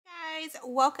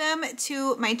Welcome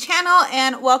to my channel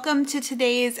and welcome to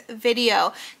today's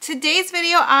video.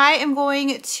 I am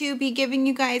going to be giving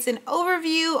you guys an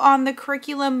overview on the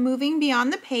curriculum Moving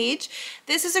Beyond the Page.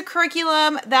 This is a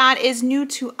curriculum that is new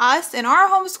to us in our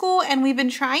homeschool and we've been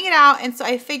trying it out, and so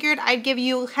I figured I'd give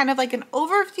you kind of like an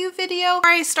overview video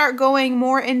where I start going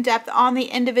more in depth on the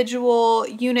individual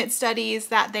unit studies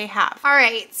that they have. All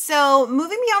right, so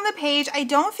Moving Beyond the Page, I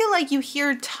don't feel like you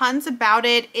hear tons about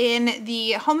it in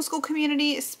the homeschool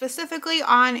community, specifically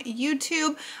on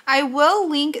YouTube. I will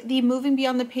link the Moving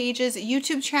Beyond the Pages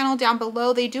YouTube channel down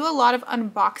below. They do a lot of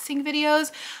unboxing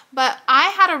videos, but I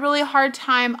had a really hard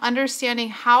time understanding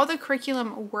how the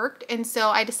curriculum worked, and so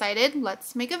I decided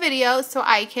let's make a video so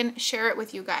I can share it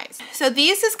with you guys. So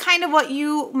these is kind of what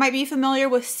you might be familiar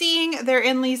with seeing. They're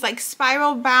in these like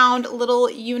spiral bound little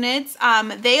units.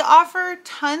 They offer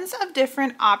tons of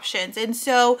different options, and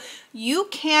so you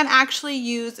can actually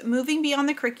use Moving Beyond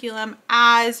the Curriculum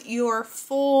as your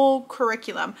full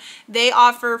curriculum. They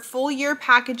offer full year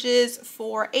packages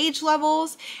for age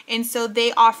levels, and so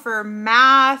they offer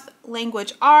math,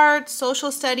 language arts,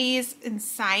 social studies, and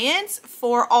science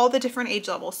for all the different age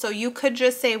levels. So you could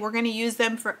just say we're going to use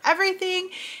them for everything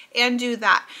and do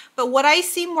that. But what I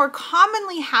see more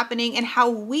commonly happening and how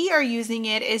we are using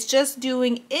it is just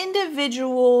doing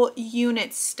individual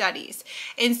unit studies.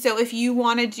 And so if you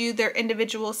want to do their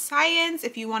individual science,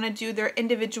 if you want to do their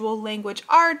individual language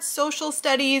arts, social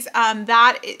studies,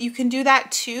 that you can do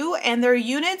that too. And their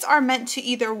units are meant to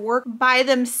either work by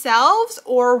themselves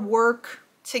or work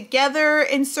together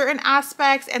in certain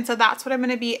aspects, and so that's what I'm going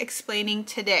to be explaining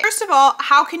today. First of all,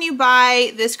 how can you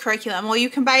buy this curriculum? Well, you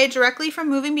can buy it directly from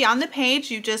Moving Beyond the Page.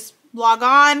 You just log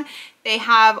on. They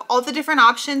have all the different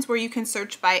options where you can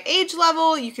search by age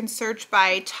level, you can search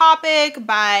by topic,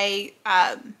 by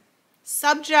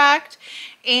subject,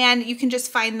 and you can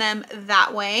just find them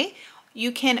that way.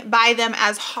 You can buy them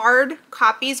as hard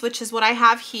copies, which is what I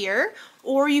have here,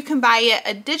 or you can buy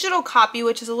a digital copy,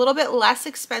 which is a little bit less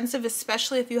expensive,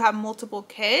 especially if you have multiple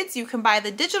kids. You can buy the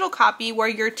digital copy where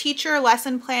your teacher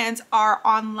lesson plans are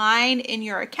online in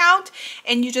your account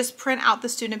and you just print out the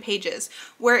student pages.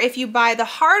 Where if you buy the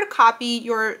hard copy,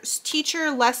 your teacher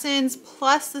lessons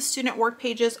plus the student work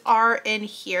pages are in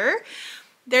here.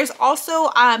 There's also,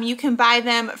 you can buy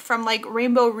them from like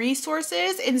Rainbow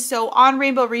Resources, and so on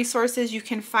Rainbow Resources you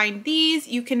can find these.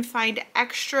 You can find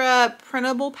extra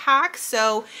printable packs,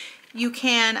 so you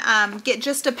can get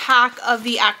just a pack of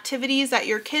the activities that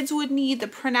your kids would need, the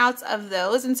printouts of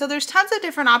those. And so there's tons of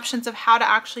different options of how to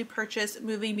actually purchase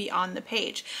Moving Beyond the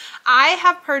Page. I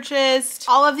have purchased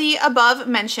all of the above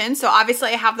mentioned, so obviously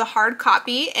I have the hard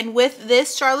copy, and with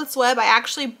this Charlotte's Web I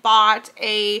actually bought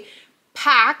a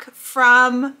pack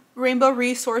from Rainbow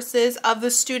Resources of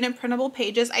the student printable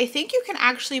pages. I think you can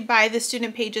actually buy the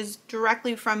student pages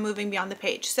directly from Moving Beyond the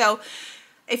Page. So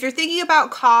if you're thinking about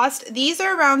cost, these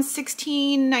are around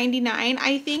 $16.99,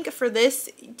 I think, for this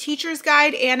teacher's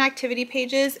guide and activity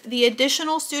pages. The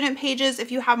additional student pages,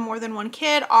 if you have more than one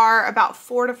kid, are about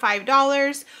 $4 to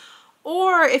 $5.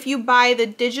 Or if you buy the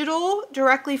digital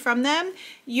directly from them,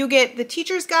 you get the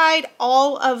teacher's guide,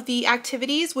 all of the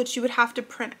activities, which you would have to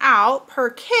print out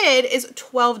per kid, is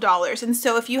 $12. And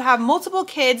so if you have multiple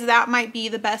kids, that might be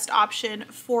the best option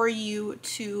for you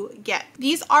to get.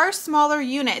 These are smaller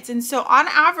units, and so on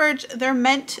average, they're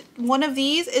meant, one of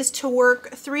these is to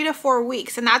work 3 to 4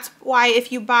 weeks. And that's why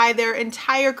if you buy their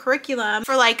entire curriculum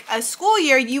for like a school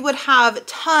year, you would have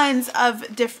tons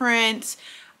of different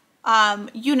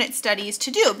unit studies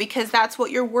to do, because that's what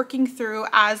you're working through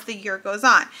as the year goes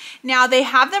on. Now they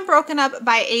have them broken up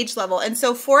by age level, and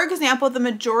so for example, the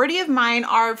majority of mine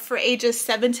are for ages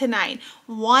 7 to 9.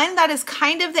 One, that is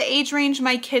kind of the age range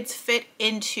my kids fit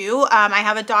into. I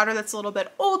have a daughter that's a little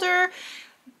bit older,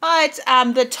 but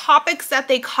the topics that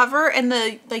they cover and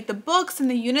the books and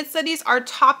the unit studies are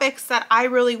topics that I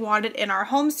really wanted in our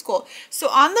homeschool. So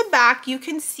on the back, you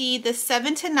can see the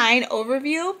 7 to 9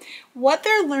 overview. What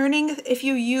they're learning, if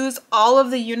you use all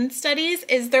of the unit studies,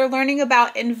 is they're learning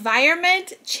about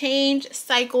environment, change,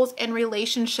 cycles, and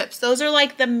relationships. Those are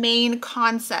like the main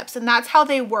concepts, and that's how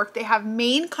they work. They have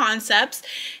main concepts,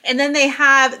 and then they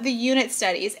have the unit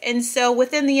studies. And so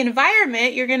within the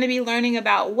environment, you're going to be learning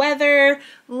about weather,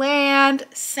 land,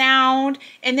 sound,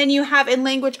 and then you have in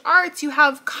language arts, you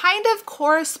have kind of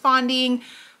corresponding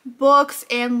books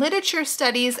and literature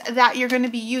studies that you're going to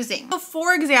be using. So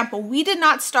for example, we did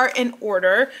not start in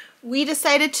order. We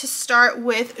decided to start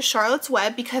with Charlotte's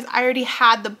Web because I already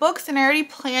had the books and I already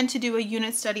planned to do a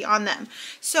unit study on them.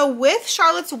 So with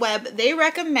Charlotte's Web, they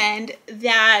recommend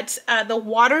that the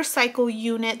water cycle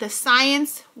unit, the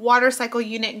science water cycle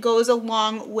unit, goes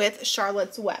along with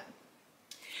Charlotte's Web.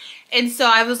 And so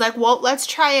I was like, well, let's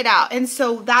try it out. And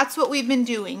so that's what we've been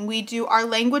doing. We do our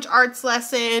language arts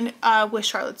lesson with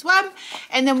Charlotte's Web,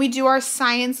 and then we do our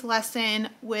science lesson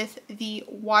with the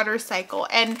water cycle.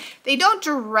 And they don't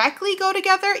directly go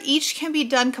together. Each can be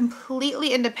done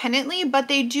completely independently, but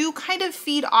they do kind of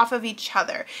feed off of each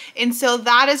other. And so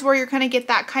that is where you're going to get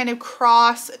that kind of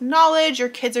cross knowledge. Your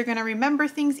kids are going to remember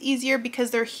things easier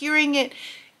because they're hearing it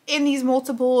in these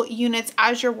multiple units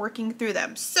as you're working through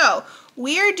them. So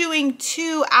we are doing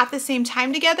 2 at the same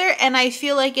time together, and I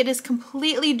feel like it is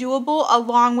completely doable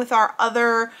along with our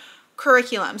other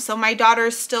curriculum. So my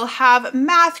daughters still have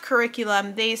math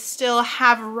curriculum, they still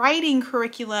have writing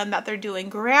curriculum that they're doing,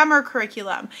 grammar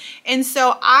curriculum. And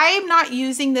so I'm not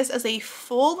using this as a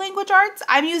full language arts.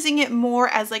 I'm using it more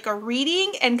as like a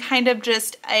reading and kind of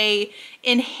just a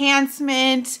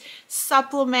enhancement,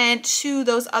 supplement to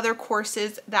those other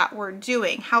courses that we're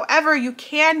doing. However, you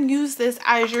can use this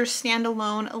as your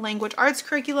standalone language arts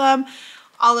curriculum,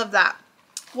 all of that.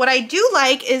 What I do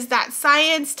like is that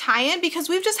science tie-in, because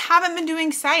we just haven't been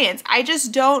doing science. I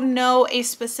just don't know a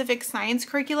specific science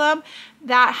curriculum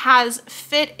that has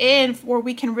fit in where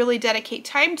we can really dedicate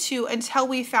time to until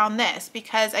we found this,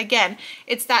 because again,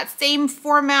 it's that same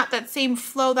format, that same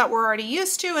flow that we're already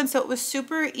used to, and so it was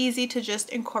super easy to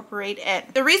just incorporate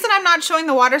it. The reason I'm not showing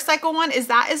the water cycle one is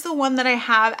that is the one that I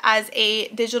have as a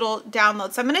digital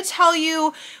download. So I'm going to tell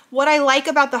you what I like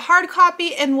about the hard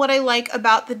copy and what I like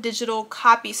about the digital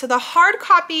copy. So the hard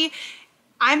copy,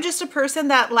 I'm just a person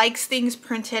that likes things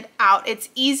printed out. It's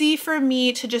easy for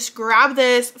me to just grab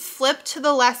this, flip to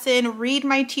the lesson, read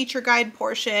my teacher guide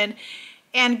portion,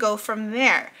 and go from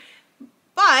there.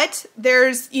 But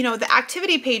there's, you know, the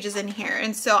activity pages in here.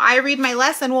 And so I read my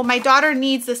lesson. Well, my daughter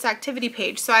needs this activity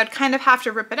page, so I'd kind of have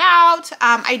to rip it out.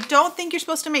 I don't think you're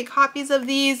supposed to make copies of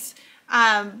these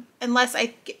unless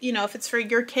you know, if it's for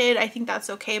your kid, I think that's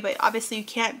okay. But obviously you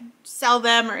can't sell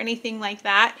them or anything like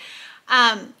that.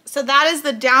 So that is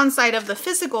the downside of the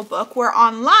physical book, where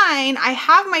online I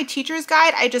have my teacher's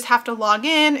guide. I just have to log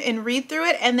in and read through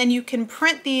it, and then you can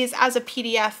print these as a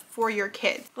PDF for your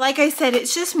kids. Like I said,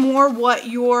 it's just more what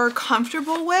you're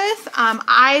comfortable with.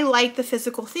 I like the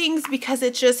physical things because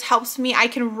it just helps me. I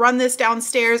can run this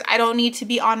downstairs. I don't need to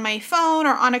be on my phone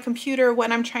or on a computer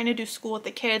when I'm trying to do school with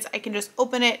the kids. I can just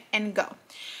open it and go.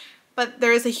 But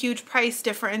there is a huge price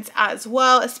difference as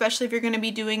well, especially if you're going to be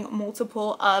doing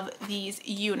multiple of these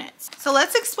units. So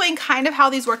let's explain kind of how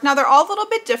these work. Now they're all a little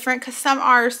bit different because some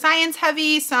are science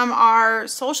heavy, some are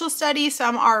social studies,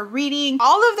 some are reading.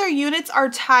 All of their units are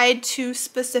tied to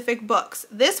specific books.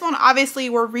 This one, obviously,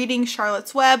 we're reading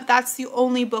Charlotte's Web. That's the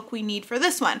only book we need for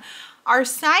this one. Our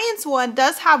science one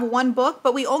does have 1 book,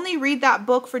 but we only read that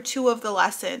book for 2 of the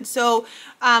lessons. So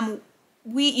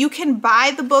you can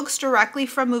buy the books directly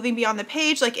from Moving Beyond the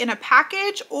Page, like in a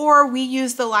package, or we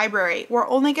use the library. We're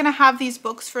only going to have these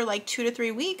books for like 2 to 3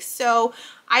 weeks, so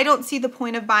I don't see the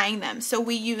point of buying them. So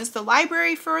we use the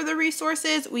library for the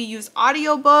resources, we use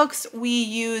audiobooks, we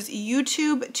use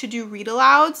YouTube to do read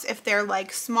alouds if they're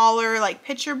like smaller, like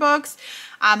picture books.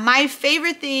 My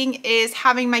favorite thing is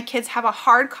having my kids have a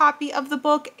hard copy of the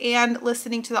book and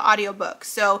listening to the audiobook.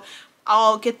 So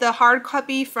I'll get the hard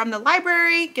copy from the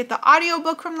library, get the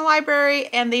audiobook from the library,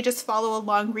 and they just follow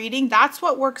along reading. That's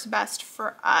what works best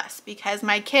for us because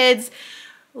my kids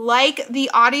like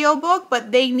the audiobook,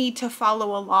 but they need to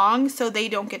follow along so they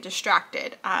don't get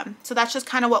distracted. So that's just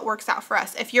kind of what works out for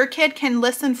us. If your kid can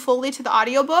listen fully to the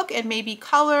audiobook and maybe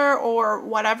color or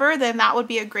whatever, then that would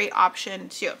be a great option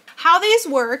too. How these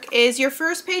work is your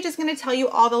first page is going to tell you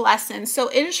all the lessons. So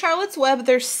in Charlotte's Web,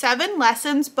 there's 7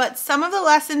 lessons, but some of the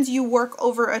lessons you work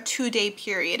over a 2-day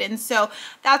period. And so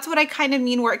that's what I kind of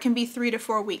mean where it can be 3 to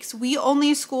 4 weeks. We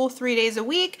only school 3 days a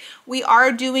week. We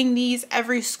are doing these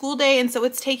every school day. And so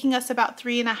it's taking us about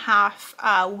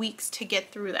 3.5 weeks to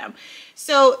get through them.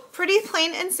 So pretty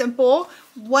plain and simple.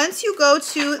 Once you go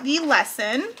to the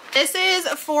lesson, this is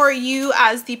for you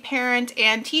as the parent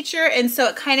and teacher. And so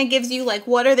it kind of gives you like,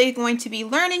 what are they going to be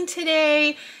learning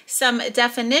today? Some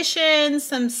definitions,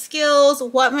 some skills,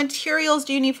 what materials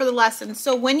do you need for the lesson?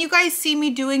 So when you guys see me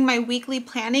doing my weekly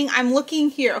planning, I'm looking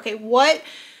here. Okay, what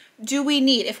do we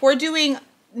need? If we're doing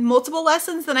multiple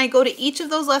lessons, then I go to each of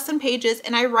those lesson pages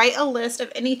and I write a list of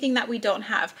anything that we don't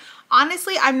have.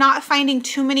 Honestly, I'm not finding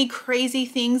too many crazy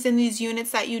things in these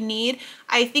units that you need.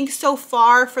 I think so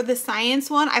far for the science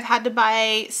one, I've had to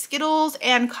buy Skittles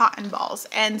and cotton balls.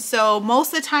 And so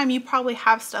most of the time you probably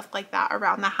have stuff like that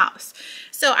around the house.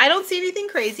 So I don't see anything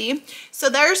crazy. So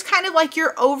there's kind of like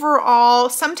your overall,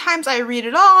 sometimes I read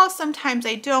it all, sometimes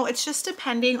I don't. It's just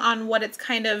depending on what it's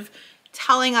kind of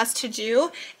telling us to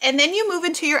do, and then you move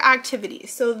into your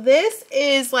activities. So this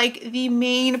is like the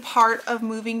main part of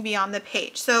moving beyond the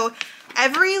page. So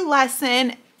every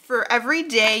lesson for every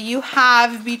day, you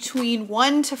have between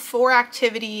 1 to 4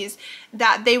 activities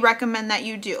that they recommend that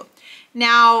you do.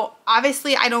 Now,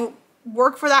 obviously, I don't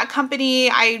work for that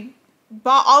company. I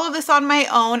bought all of this on my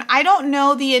own. I don't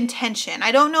know the intention.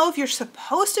 I don't know if you're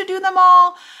supposed to do them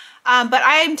all, but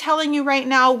I am telling you right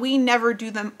now, we never do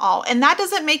them all. And that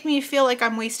doesn't make me feel like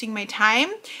I'm wasting my time.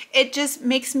 It just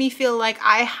makes me feel like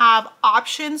I have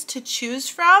options to choose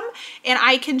from, and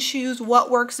I can choose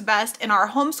what works best in our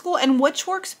homeschool and which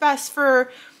works best for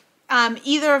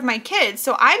either of my kids.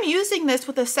 So I'm using this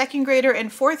with a 2nd grader and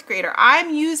 4th grader.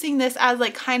 I'm using this as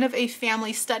like kind of a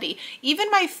family study. Even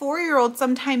my 4-year-old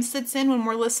sometimes sits in when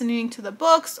we're listening to the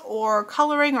books or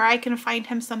coloring, or I can find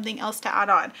him something else to add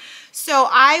on. So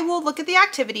I will look at the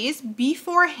activities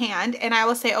beforehand and I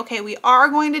will say, okay, we are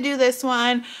going to do this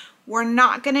one. We're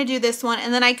not going to do this one.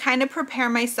 And then I kind of prepare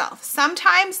myself.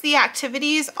 Sometimes the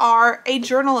activities are a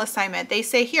journal assignment. They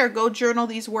say, here, go journal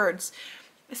these words.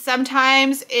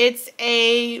 Sometimes it's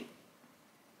a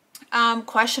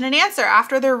question and answer.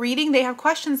 After they're reading, they have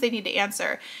questions they need to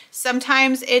answer.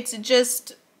 Sometimes it's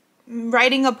just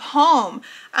writing a poem.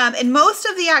 And most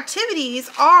of the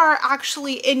activities are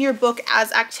actually in your book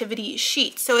as activity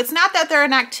sheets. So it's not that they're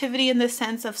an activity in the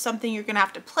sense of something you're going to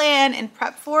have to plan and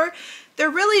prep for. They're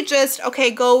really just, okay,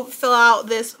 go fill out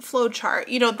this flow chart.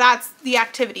 You know, that's the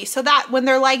activity. So that when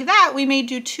they're like that, we may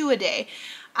do 2 a day.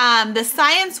 The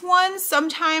science ones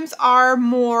sometimes are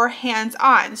more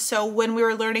hands-on. So when we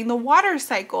were learning the water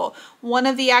cycle, one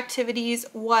of the activities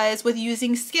was with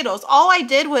using Skittles. All I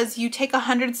did was you take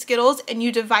 100 Skittles and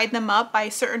you divide them up by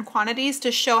certain quantities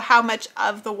to show how much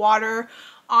of the water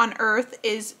on Earth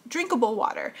is drinkable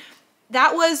water.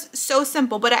 That was so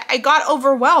simple, but I got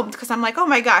overwhelmed because I'm like, oh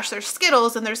my gosh, there's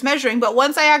Skittles and there's measuring. But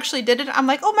once I actually did it, I'm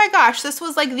like, oh my gosh, this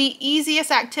was like the easiest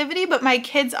activity, but my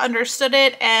kids understood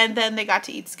it and then they got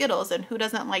to eat Skittles, and who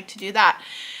doesn't like to do that?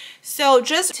 So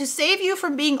just to save you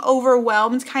from being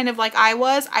overwhelmed, kind of like I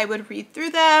was, I would read through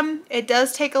them. It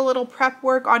does take a little prep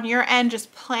work on your end,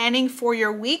 just planning for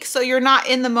your week. So you're not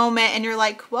in the moment and you're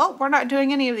like, well, we're not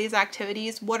doing any of these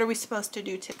activities. What are we supposed to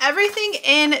do today? Everything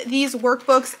in these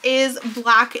workbooks is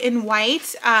black and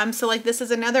white. So like this is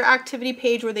another activity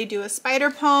page where they do a spider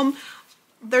poem.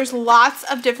 There's lots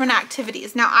of different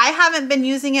activities. Now, I haven't been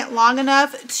using it long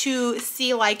enough to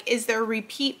see like, is there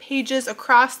repeat pages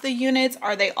across the units?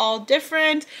 Are they all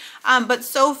different? But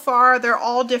so far, they're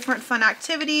all different fun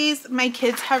activities. My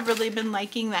kids have really been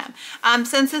liking them.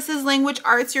 Since this is language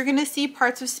arts, you're gonna see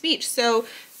parts of speech. So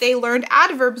they learned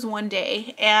adverbs one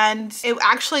day, and it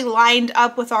actually lined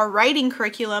up with our writing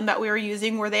curriculum that we were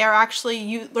using, where they are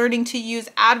actually learning to use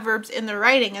adverbs in their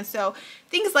writing. And so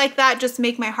things like that just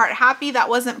make my heart happy. That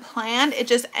wasn't planned. It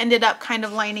just ended up kind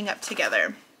of lining up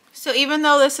together. So even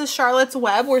though this is Charlotte's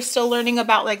Web, we're still learning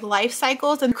about like life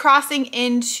cycles and crossing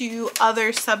into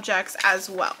other subjects as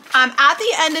well. At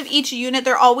the end of each unit,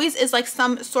 there always is like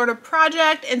some sort of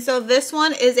project. And so this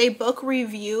one is a book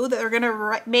review. They're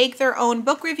gonna make their own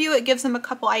book review. It gives them a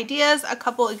couple ideas, a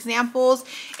couple examples.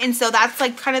 And so that's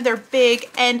like kind of their big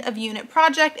end of unit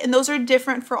project. And those are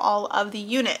different for all of the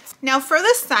units. Now for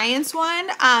the science one,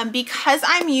 because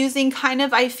I'm using kind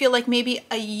of, I feel like maybe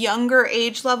a younger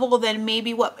age level than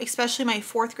maybe what especially my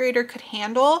 4th grader could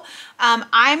handle,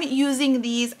 I'm using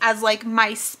these as like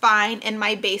my spine and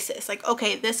my basis. Like,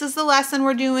 okay, this is the lesson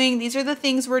we're doing. These are the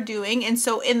things we're doing. And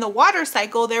so in the water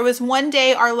cycle, there was one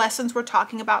day our lessons were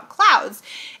talking about clouds,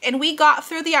 and we got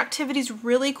through the activities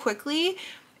really quickly.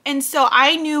 And so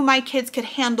I knew my kids could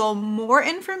handle more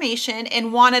information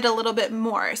and wanted a little bit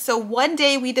more. So one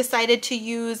day we decided to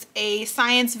use a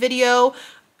science video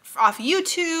off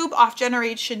YouTube, off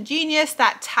Generation Genius,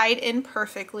 that tied in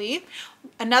perfectly.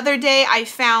 Another day I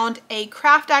found a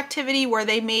craft activity where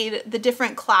they made the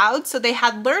different clouds. So they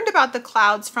had learned about the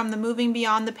clouds from the Moving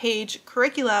Beyond the Page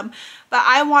curriculum, but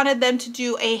I wanted them to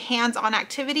do a hands-on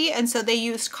activity. And so they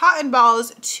used cotton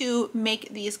balls to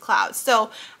make these clouds.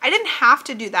 So I didn't have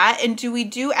to do that. And do we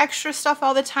do extra stuff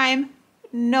all the time?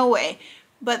 No way.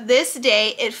 But this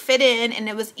day it fit in and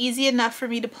it was easy enough for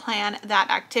me to plan that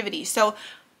activity. So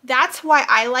that's why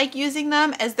I like using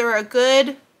them, as they're a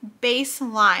good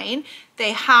baseline.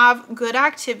 They have good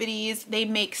activities, they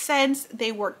make sense,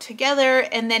 they work together,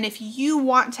 and then if you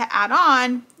want to add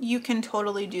on, you can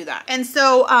totally do that. And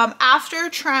so after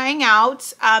trying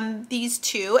out these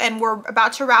two, and we're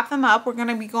about to wrap them up, we're going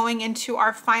to be going into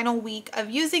our final week of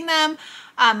using them.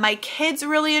 My kids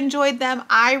really enjoyed them,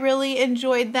 I really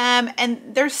enjoyed them, and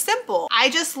they're simple. I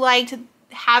just liked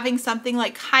having something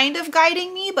like kind of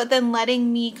guiding me, but then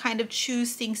letting me kind of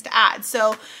choose things to add.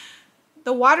 So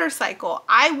the water cycle,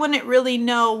 I wouldn't really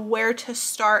know where to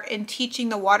start in teaching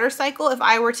the water cycle if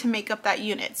I were to make up that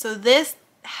unit. So this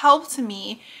helped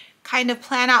me kind of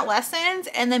plan out lessons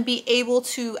and then be able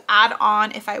to add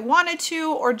on if I wanted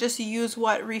to, or just use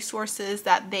what resources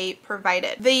that they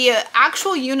provided. The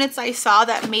actual units I saw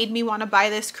that made me want to buy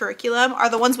this curriculum are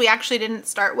the ones we actually didn't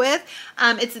start with.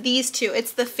 It's these two.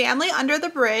 It's The Family Under the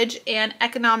Bridge and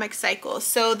Economic Cycles.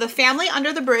 So The Family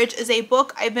Under the Bridge is a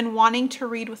book I've been wanting to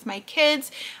read with my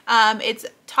kids. It's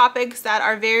topics that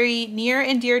are very near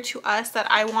and dear to us, that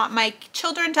I want my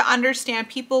children to understand.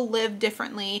 People live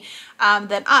differently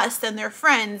than us, than their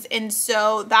friends. And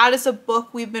so that is a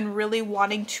book we've been really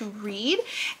wanting to read.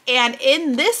 And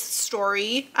in this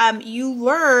story, you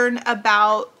learn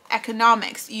about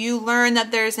economics. You learn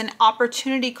that there's an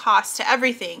opportunity cost to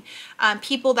everything.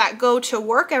 People that go to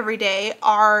work every day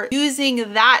are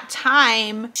using that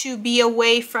time to be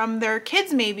away from their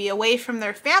kids, maybe away from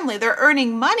their family. They're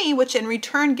earning money, which in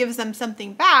return gives them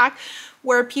something back,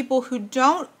 where people who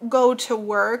don't go to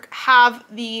work have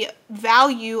the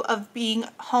value of being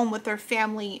home with their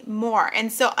family more.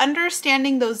 And so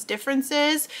understanding those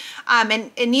differences,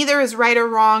 and neither is right or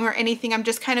wrong or anything, I'm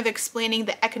just kind of explaining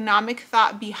the economic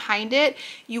thought behind it.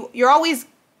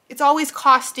 It's always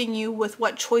costing you with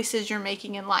what choices you're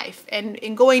making in life. And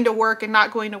in going to work and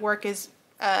not going to work is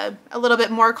a little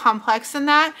bit more complex than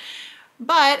that.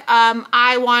 But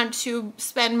I want to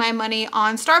spend my money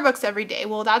on Starbucks every day.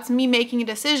 Well, that's me making a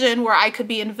decision where I could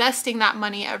be investing that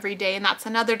money every day, and that's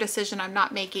another decision I'm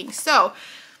not making. So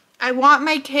I want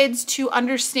my kids to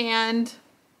understand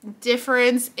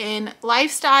difference in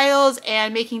lifestyles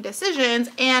and making decisions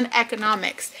and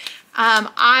economics.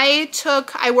 I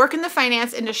work in the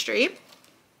finance industry,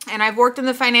 and I've worked in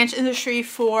the finance industry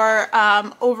for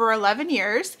over 11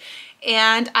 years.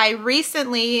 And I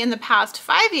recently, in the past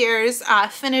 5 years,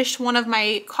 finished one of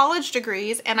my college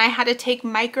degrees, and I had to take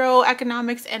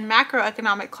microeconomics and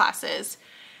macroeconomic classes.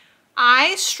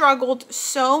 I struggled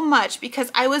so much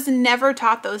because I was never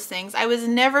taught those things. I was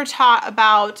never taught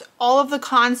about all of the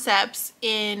concepts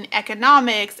in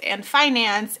economics and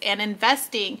finance and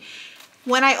investing.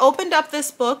 When I opened up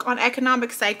this book on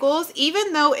economic cycles,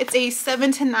 even though it's a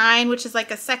 7 to 9, which is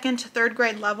like a 2nd to 3rd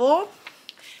grade level,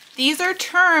 these are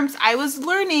terms I was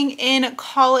learning in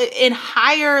college, in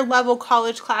higher level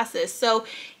college classes. So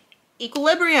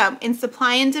equilibrium in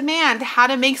supply and demand, how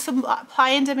to make supply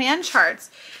and demand charts.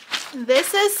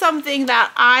 This is something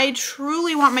that I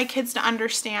truly want my kids to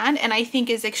understand, and I think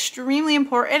is extremely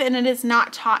important, and it is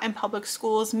not taught in public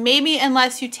schools, maybe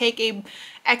unless you take a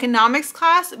economics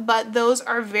class, but those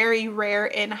are very rare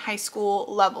in high school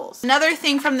levels. Another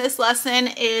thing from this lesson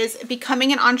is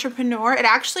becoming an entrepreneur. It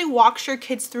actually walks your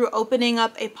kids through opening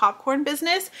up a popcorn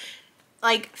business,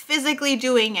 like physically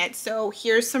doing it. So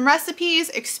here's some recipes,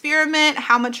 experiment,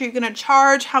 how much are you gonna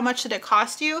charge, how much did it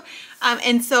cost you?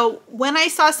 And so when I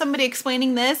saw somebody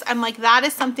explaining this, I'm like, that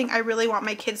is something I really want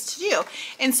my kids to do.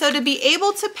 And so to be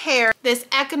able to pair this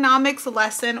economics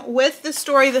lesson with the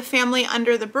story, The Family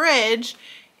Under the Bridge,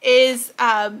 is,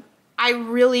 I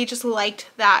really just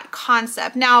liked that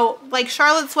concept. Now, like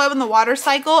Charlotte's Web and the water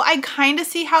cycle, I kind of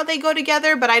see how they go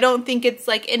together, but I don't think it's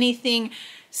like anything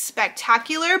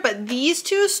spectacular. But these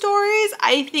two stories,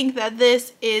 I think that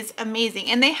this is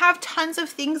amazing, and they have tons of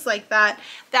things like that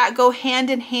that go hand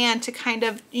in hand to kind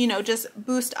of, you know, just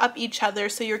boost up each other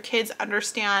so your kids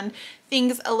understand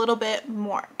things a little bit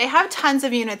more. They have tons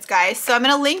of units, guys, so I'm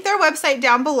going to link their website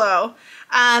down below.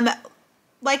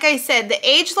 Like I said, the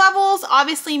age levels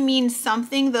obviously mean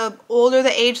something. The older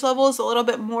the age levels, a little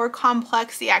bit more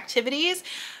complex the activities.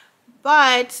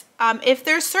 But if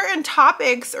there's certain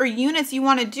topics or units you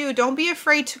want to do, don't be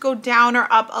afraid to go down or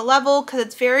up a level, because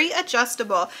it's very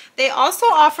adjustable. They also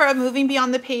offer a Moving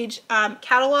Beyond the Page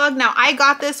catalog. Now, I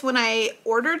got this when I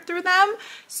ordered through them,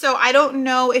 so I don't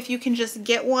know if you can just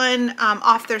get one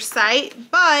off their site,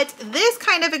 but this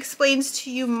kind of explains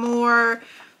to you more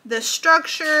the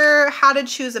structure, how to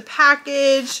choose a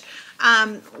package,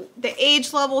 the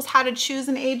age levels, how to choose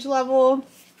an age level.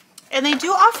 And they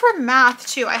do offer math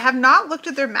too. I have not looked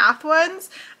at their math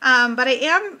ones, but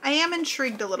I am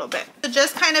intrigued a little bit. So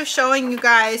just kind of showing you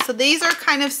guys, so these are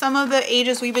kind of some of the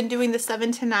ages we've been doing the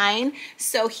 7 to 9.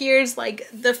 So here's like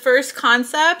the first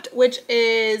concept, which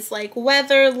is like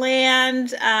weather,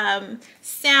 land,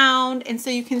 sound. And so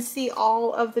you can see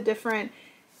all of the different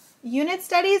unit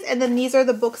studies, and then these are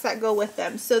the books that go with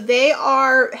them. So they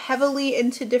are heavily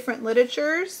into different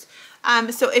literatures.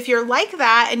 So if you're like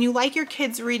that and you like your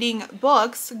kids reading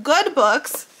books, good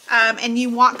books, and you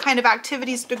want kind of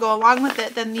activities to go along with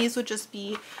it, then these would just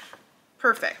be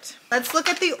perfect. Let's look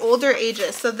at the older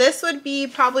ages. So this would be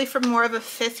probably for more of a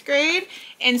 5th grade.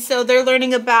 And so they're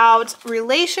learning about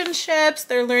relationships,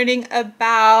 they're learning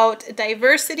about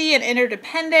diversity and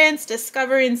interdependence,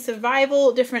 discovering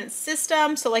survival, different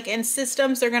systems. So like in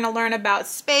systems, they're gonna learn about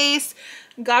space,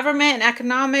 government and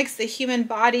economics, the human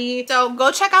body. So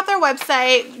go check out their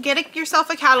website, get yourself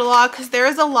a catalog, because there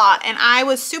is a lot. And I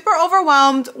was super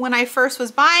overwhelmed when I first was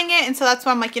buying it. And so that's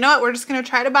why I'm like, you know what, we're just gonna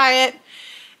try to buy it.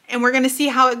 And we're gonna see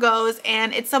how it goes,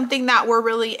 and it's something that we're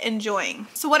really enjoying.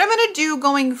 So what I'm gonna do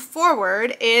going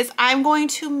forward is I'm going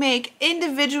to make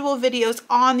individual videos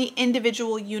on the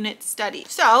individual unit study.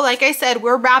 So like I said,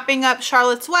 we're wrapping up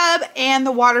Charlotte's Web and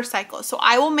the water cycle. So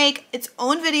I will make its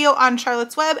own video on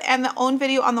Charlotte's Web and the own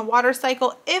video on the water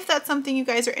cycle if that's something you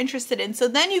guys are interested in. So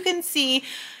then you can see,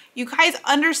 you guys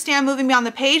understand moving beyond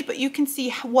the page, but you can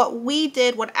see what we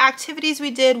did, what activities we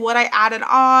did, what I added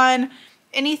on,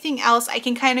 anything else. I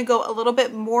can kind of go a little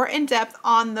bit more in depth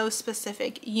on those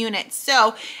specific units.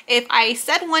 So if I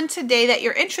said one today that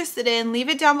you're interested in, leave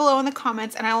it down below in the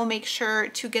comments and I will make sure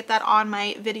to get that on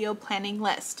my video planning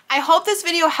list. I hope this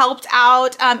video helped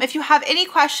out. If you have any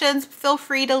questions, feel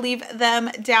free to leave them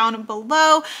down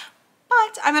below.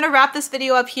 But I'm going to wrap this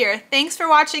video up here. Thanks for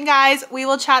watching, guys. We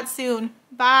will chat soon.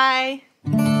 Bye.